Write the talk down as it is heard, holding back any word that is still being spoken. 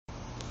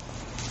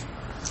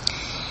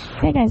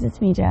Hey guys, it's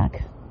me,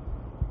 Jack.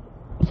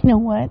 You know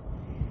what?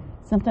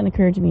 Something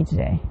occurred to me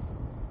today.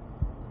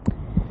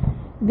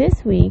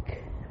 This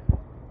week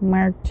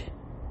marked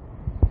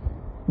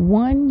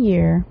 1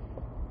 year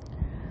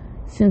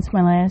since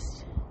my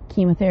last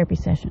chemotherapy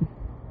session.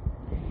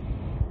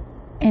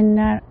 And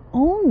not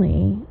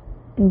only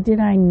did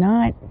I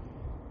not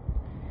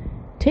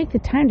take the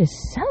time to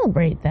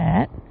celebrate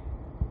that,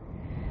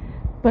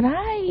 but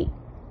I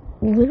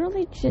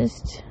literally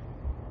just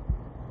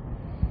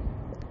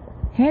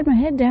had my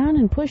head down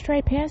and pushed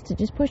right past it,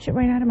 just pushed it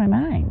right out of my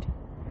mind.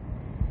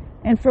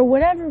 And for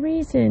whatever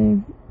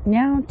reason,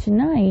 now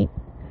tonight,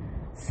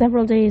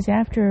 several days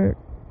after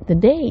the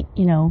date,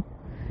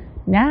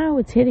 now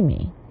it's hitting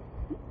me.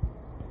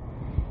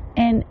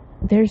 And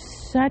there's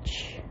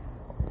such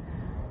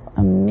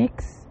a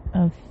mix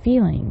of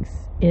feelings.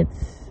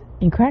 It's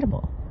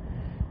incredible.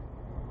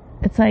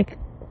 It's like,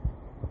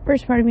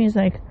 first part of me is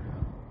like,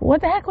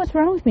 what the heck, what's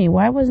wrong with me?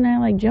 Why wasn't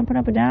I jumping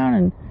up and down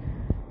and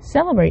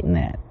celebrating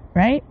that,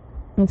 right?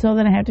 And so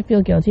then I have to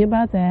feel guilty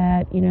about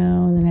that,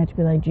 and then I have to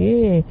be like,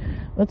 gee,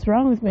 what's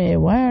wrong with me?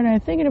 Why aren't I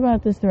thinking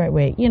about this the right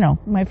way?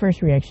 My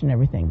first reaction to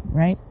everything,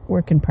 right?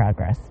 Work in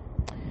progress.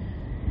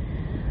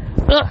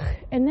 Ugh.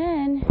 And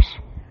then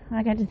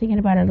I got to thinking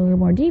about it a little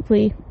more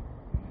deeply,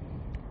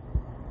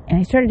 and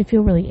I started to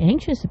feel really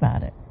anxious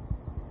about it.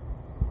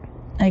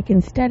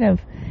 Instead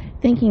of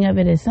thinking of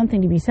it as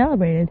something to be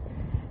celebrated,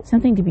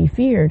 something to be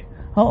feared,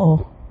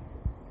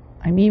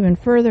 I'm even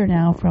further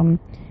now from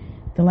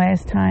the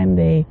last time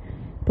they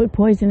put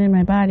poison in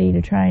my body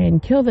to try and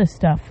kill this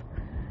stuff.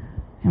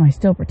 Am I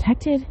still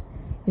protected?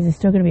 Is it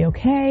still going to be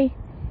okay?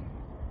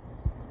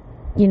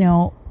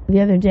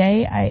 The other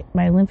day,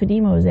 my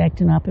lymphedema was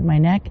acting up in my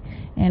neck,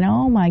 and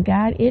oh my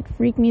God, it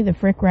freaked me the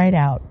frick right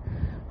out.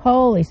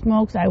 Holy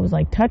smokes, I was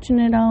touching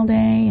it all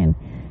day and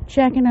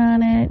checking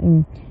on it,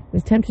 and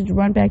was tempted to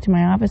run back to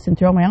my office and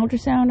throw my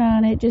ultrasound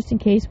on it just in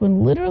case,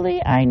 when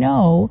literally I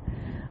know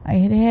I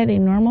had had a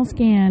normal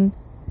scan,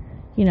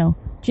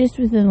 just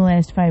within the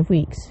last 5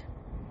 weeks.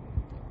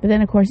 But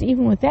then, of course,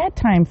 even with that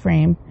time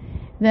frame,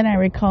 then I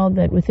recalled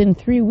that within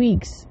 3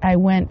 weeks, I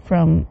went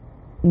from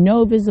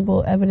no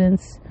visible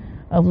evidence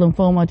of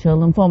lymphoma to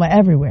lymphoma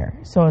everywhere.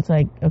 So it's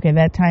like, okay,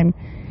 that time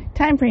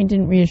frame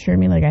didn't reassure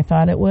me like I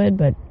thought it would,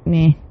 but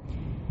meh.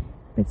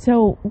 But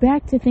so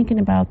back to thinking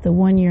about the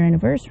 1 year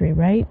anniversary,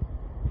 right?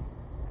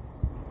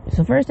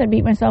 So first I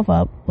beat myself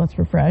up. Let's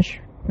refresh,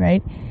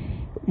 right?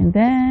 And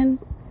then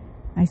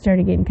I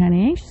started getting kind of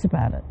anxious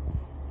about it,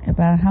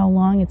 about how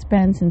long it's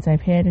been since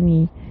I've had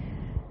any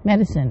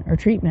medicine or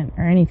treatment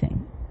or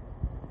anything.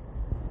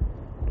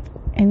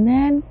 And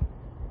then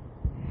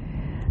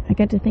I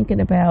got to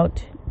thinking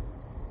about,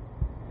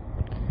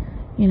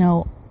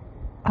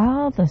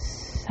 all the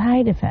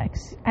side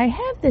effects. I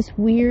have this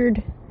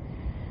weird,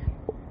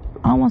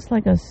 almost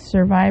like a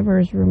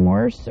survivor's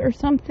remorse or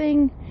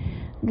something.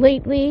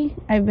 Lately,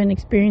 I've been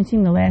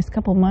experiencing the last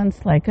couple months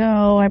I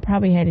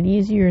probably had it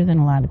easier than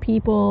a lot of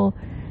people.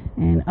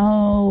 And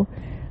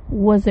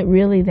was it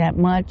really that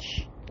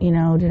much?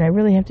 Did I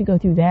really have to go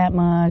through that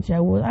much? I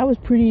was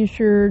pretty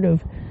assured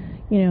of,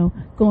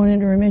 going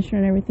into remission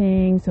and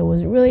everything. So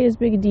was it really as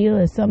big a deal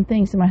as some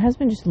things? So my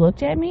husband just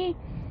looked at me,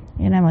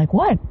 and I'm like,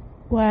 what?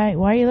 Why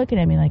are you looking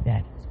at me like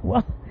that?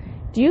 Well,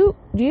 do you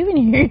even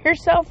hear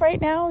yourself right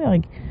now?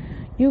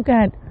 You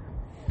got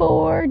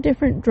 4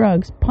 different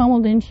drugs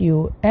pummeled into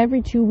you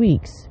every 2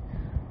 weeks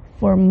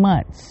for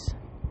months.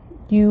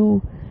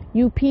 You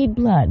peed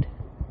blood.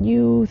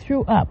 You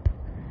threw up.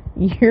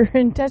 Your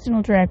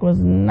intestinal tract was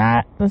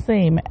not the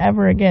same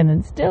ever again,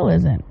 and still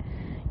isn't.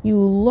 You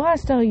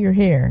lost all your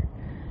hair.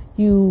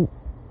 You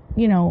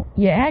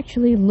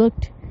actually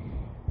looked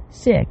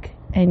sick,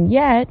 and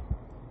yet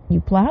you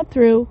plowed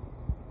through,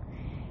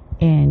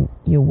 and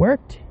you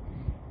worked,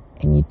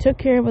 and you took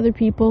care of other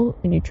people,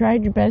 and you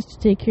tried your best to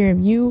take care of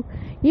you.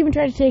 You even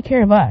tried to take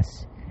care of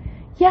us.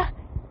 Yeah,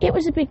 it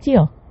was a big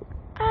deal.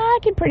 I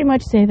can pretty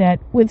much say that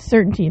with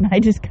certainty, and I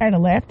just kind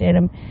of laughed at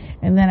him,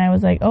 and then I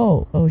was like,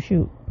 oh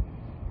shoot.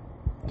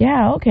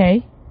 Yeah,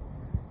 okay.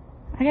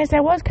 I guess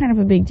that was kind of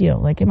a big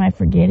deal. Am I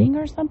forgetting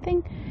or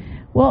something?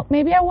 Well,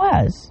 maybe I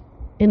was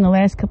in the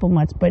last couple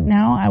months, but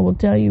now I will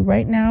tell you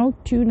right now,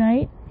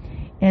 tonight,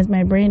 as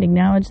my brain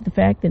acknowledged the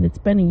fact that it's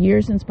been a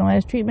year since my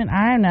last treatment,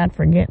 I am not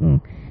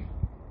forgetting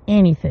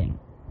anything.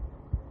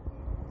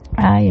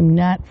 I am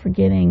not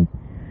forgetting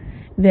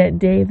that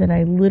day that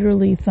I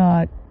literally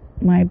thought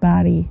my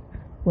body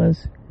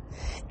was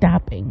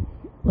stopping,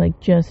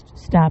 just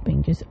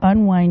stopping, just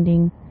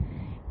unwinding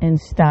and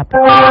stopping.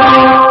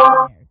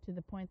 To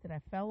the point that I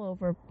fell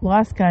over,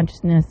 lost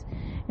consciousness,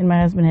 and my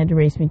husband had to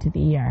race me to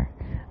the ER.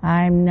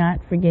 I'm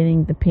not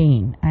forgetting the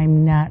pain.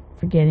 I'm not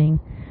forgetting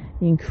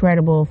the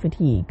incredible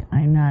fatigue.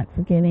 I'm not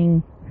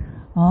forgetting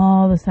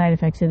all the side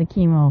effects of the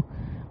chemo,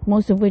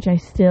 most of which I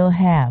still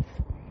have.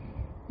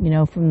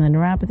 From the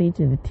neuropathy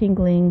to the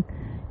tingling,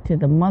 to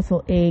the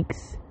muscle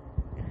aches,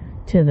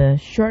 to the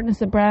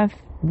shortness of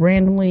breath,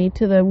 randomly,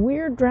 to the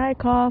weird dry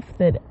cough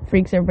that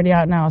freaks everybody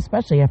out now,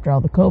 especially after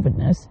all the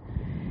COVIDness.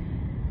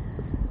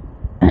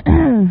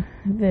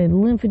 the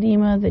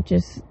lymphedema that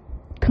just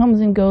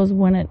comes and goes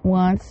when it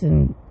wants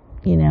and,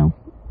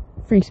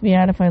 freaks me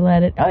out if I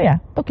let it. Oh, yeah,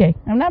 okay,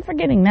 I'm not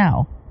forgetting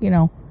now,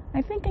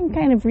 I think I'm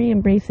kind of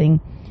re-embracing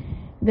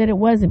that it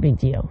was a big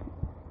deal.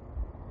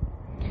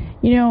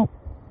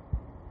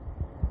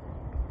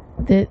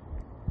 The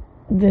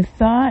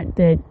thought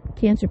that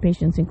cancer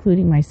patients,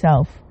 including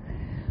myself,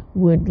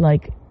 would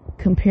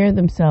compare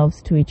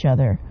themselves to each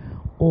other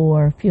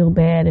or feel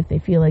bad if they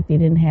feel like they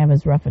didn't have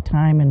as rough a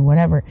time and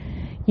whatever.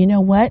 You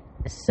know what?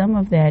 Some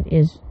of that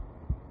is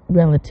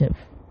relative.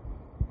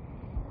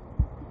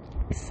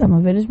 Some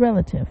of it is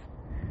relative.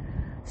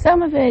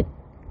 Some of it,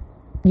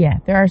 yeah,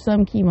 there are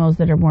some chemos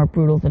that are more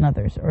brutal than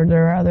others, or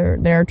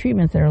there are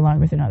treatments that are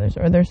longer than others,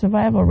 or there are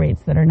survival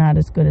rates that are not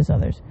as good as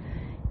others.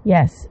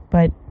 Yes,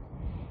 but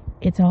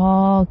it's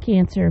all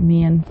cancer,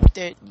 man.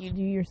 You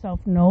do yourself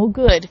no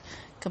good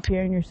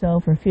comparing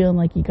yourself or feeling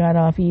like you got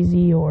off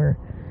easy or,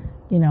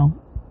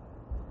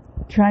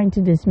 trying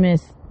to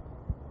dismiss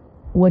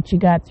what you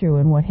got through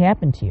and what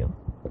happened to you.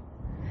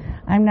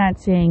 I'm not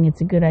saying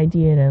it's a good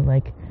idea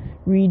to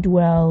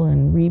re-dwell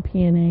and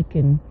re-panic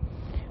and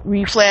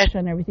re-flash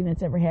on everything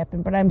that's ever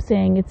happened, but I'm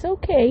saying it's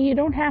okay. You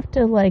don't have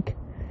to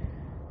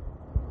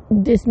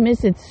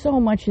dismiss it so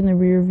much in the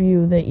rear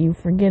view that you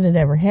forget it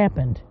ever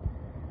happened.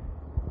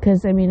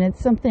 Because,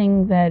 it's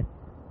something that,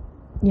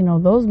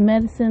 those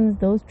medicines,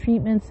 those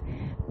treatments,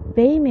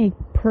 they make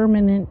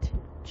permanent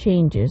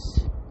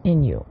changes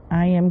in you.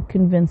 I am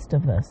convinced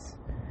of this.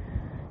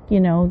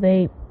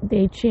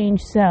 They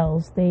change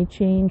cells, they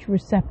change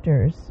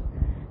receptors,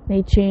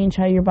 they change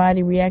how your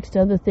body reacts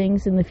to other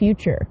things in the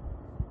future.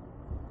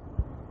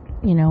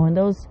 And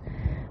those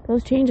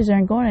changes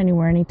aren't going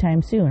anywhere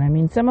anytime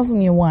soon. Some of them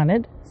you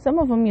wanted, some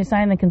of them you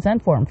signed the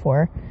consent form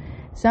for,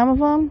 some of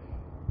them,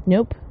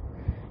 nope.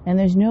 And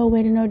there's no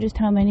way to know just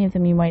how many of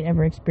them you might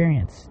ever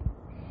experience.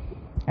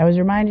 I was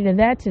reminded of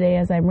that today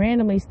as I'm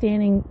randomly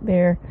standing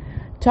there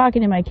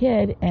talking to my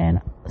kid,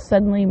 and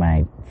suddenly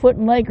my foot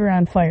and leg are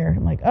on fire.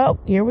 I'm like, oh,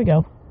 here we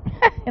go.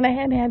 And I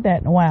hadn't had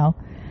that in a while.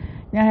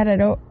 Now,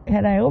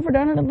 had I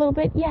overdone it a little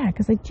bit? Yeah,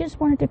 because I just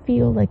wanted to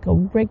feel like a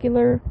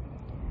regular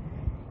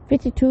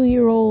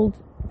 52-year-old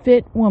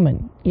fit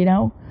woman,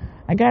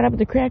 I got up at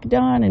the crack of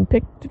dawn and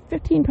picked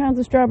 15 pounds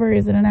of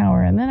strawberries in an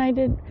hour, and then I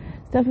did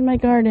stuff in my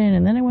garden,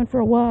 and then I went for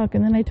a walk,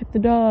 and then I took the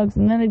dogs,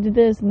 and then I did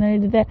this, and then I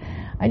did that.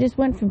 I just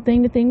went from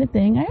thing to thing to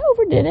thing. I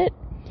overdid it.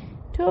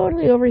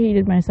 Totally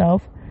overheated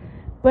myself.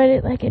 But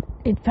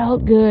it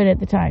felt good at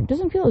the time.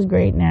 Doesn't feel as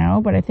great now,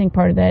 but I think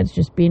part of that is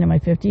just being in my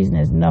 50s and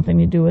has nothing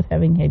to do with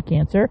having head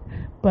cancer.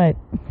 But,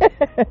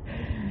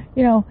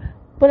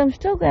 but I'm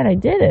still glad I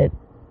did it.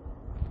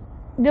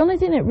 The only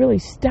thing that really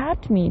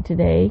stopped me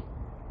today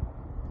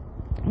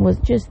was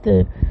just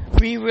the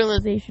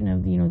re-realization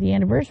of, the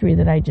anniversary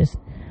that I just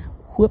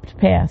whipped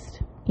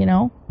past,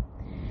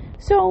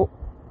 So,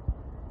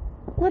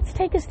 let's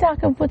take a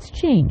stock of what's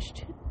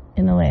changed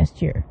in the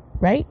last year,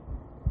 right?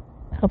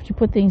 Helps you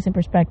put things in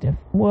perspective.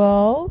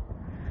 Well,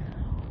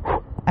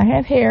 I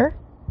have hair,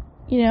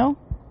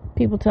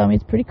 people tell me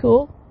it's pretty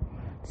cool.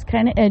 It's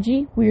kind of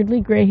edgy. Weirdly,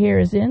 gray hair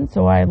is in,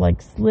 so I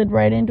slid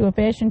right into a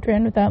fashion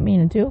trend without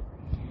meaning to.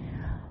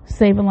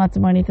 Saving lots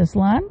of money at the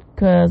salon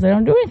because I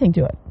don't do anything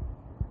to it.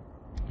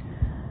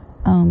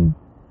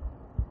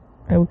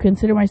 I would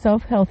consider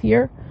myself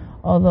healthier,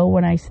 although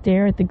when I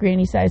stare at the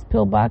granny-sized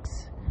pill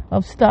box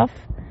of stuff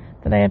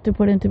that I have to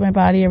put into my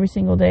body every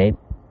single day,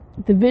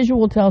 the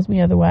visual tells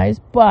me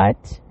otherwise,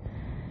 but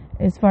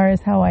as far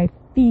as how I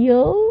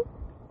feel,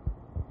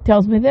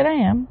 tells me that I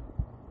am.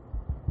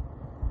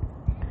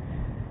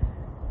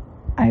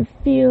 I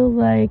feel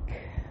like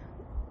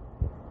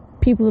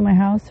people in my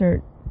house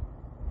are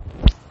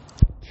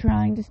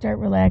trying to start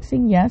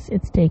relaxing. Yes,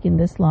 it's taken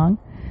this long.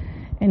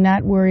 And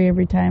not worry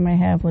every time I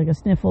have a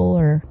sniffle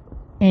or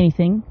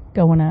anything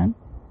going on.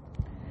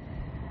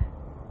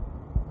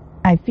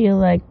 I feel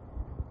like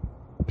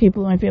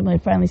people in my family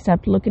finally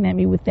stopped looking at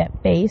me with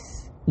that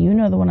face. You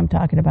know the one I'm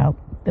talking about.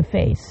 The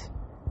face.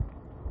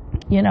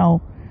 The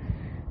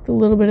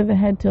little bit of the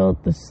head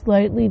tilt, the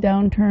slightly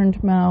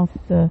downturned mouth,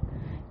 the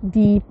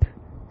deep,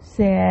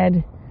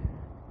 sad,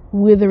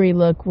 withery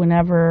look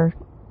whenever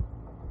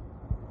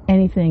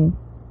anything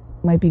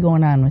might be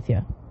going on with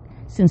you.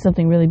 Since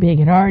something really big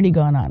had already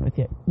gone on with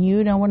you.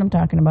 You know what I'm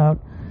talking about.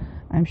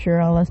 I'm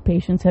sure all us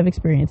patients have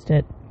experienced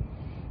it.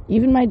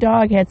 Even my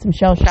dog had some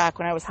shell shock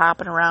when I was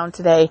hopping around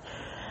today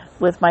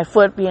with my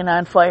foot being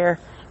on fire.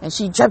 And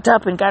she jumped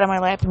up and got on my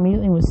lap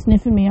immediately and was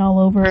sniffing me all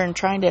over and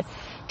trying to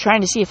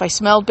see if I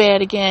smelled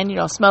bad again,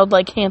 smelled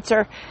like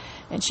cancer.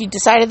 And she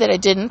decided that I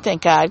didn't,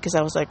 thank God, because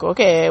I was like,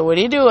 okay, what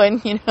are you doing,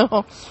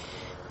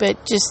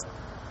 But just,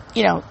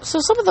 so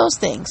some of those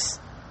things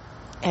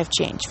have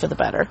changed for the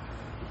better.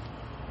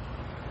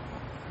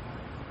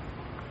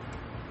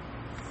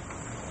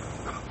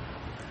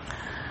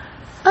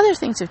 Other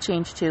things have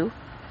changed too.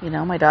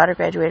 My daughter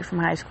graduated from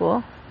high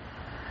school.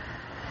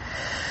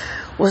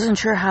 Wasn't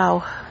sure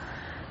how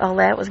all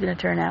that was going to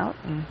turn out.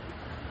 And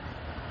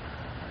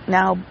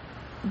now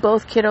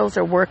both kiddos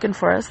are working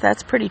for us.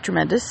 That's pretty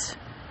tremendous.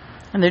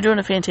 And they're doing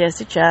a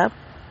fantastic job.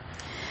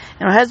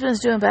 And my husband's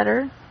doing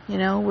better. You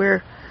know,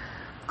 we're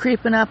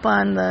creeping up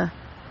on the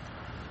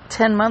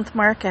 10-month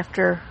mark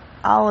after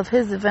all of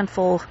his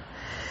eventful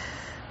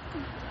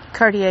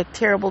cardiac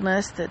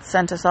terribleness that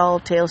sent us all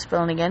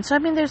tailspilling again. So, I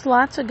mean, there's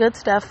lots of good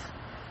stuff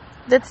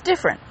that's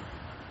different.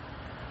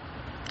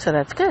 So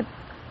that's good.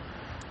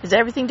 Is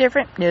everything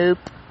different? Nope.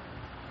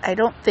 I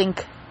don't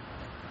think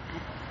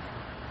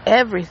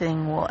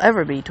everything will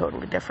ever be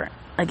totally different.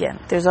 Again,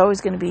 there's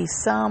always going to be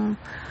some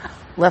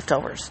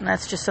leftovers, and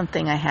that's just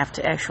something I have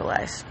to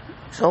actualize.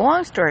 So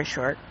long story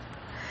short,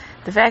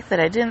 the fact that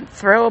I didn't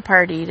throw a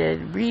party to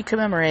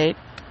re-commemorate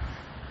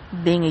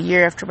being a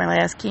year after my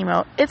last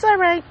chemo, it's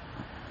alright.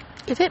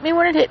 It hit me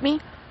when it hit me.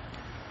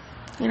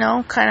 You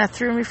know, kind of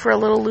threw me for a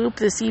little loop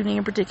this evening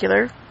in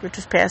particular, which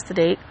was past the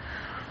date,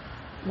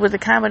 with a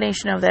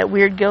combination of that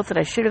weird guilt that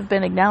I should have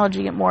been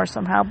acknowledging it more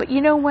somehow. But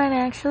you know what,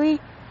 actually?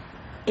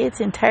 It's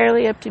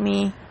entirely up to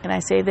me, and I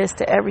say this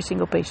to every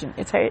single patient.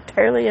 It's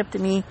entirely up to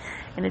me,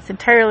 and it's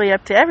entirely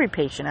up to every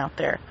patient out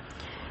there,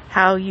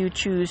 how you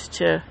choose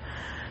to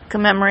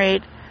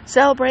commemorate,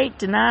 celebrate,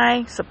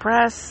 deny,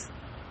 suppress,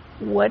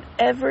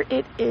 whatever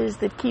it is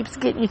that keeps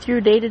getting you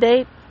through day to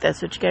day.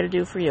 That's what you got to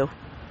do for you.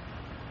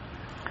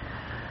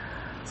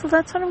 So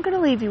that's what I'm going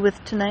to leave you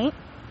with tonight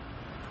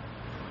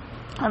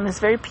on this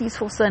very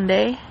peaceful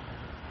Sunday,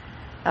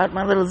 out in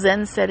my little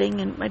Zen setting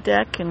in my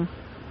deck. And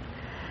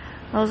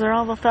those are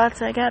all the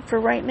thoughts I got for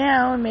right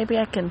now, and maybe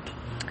I can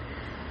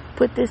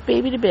put this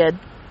baby to bed.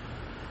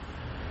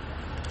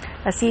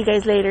 I'll see you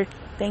guys later.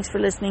 Thanks for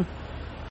listening.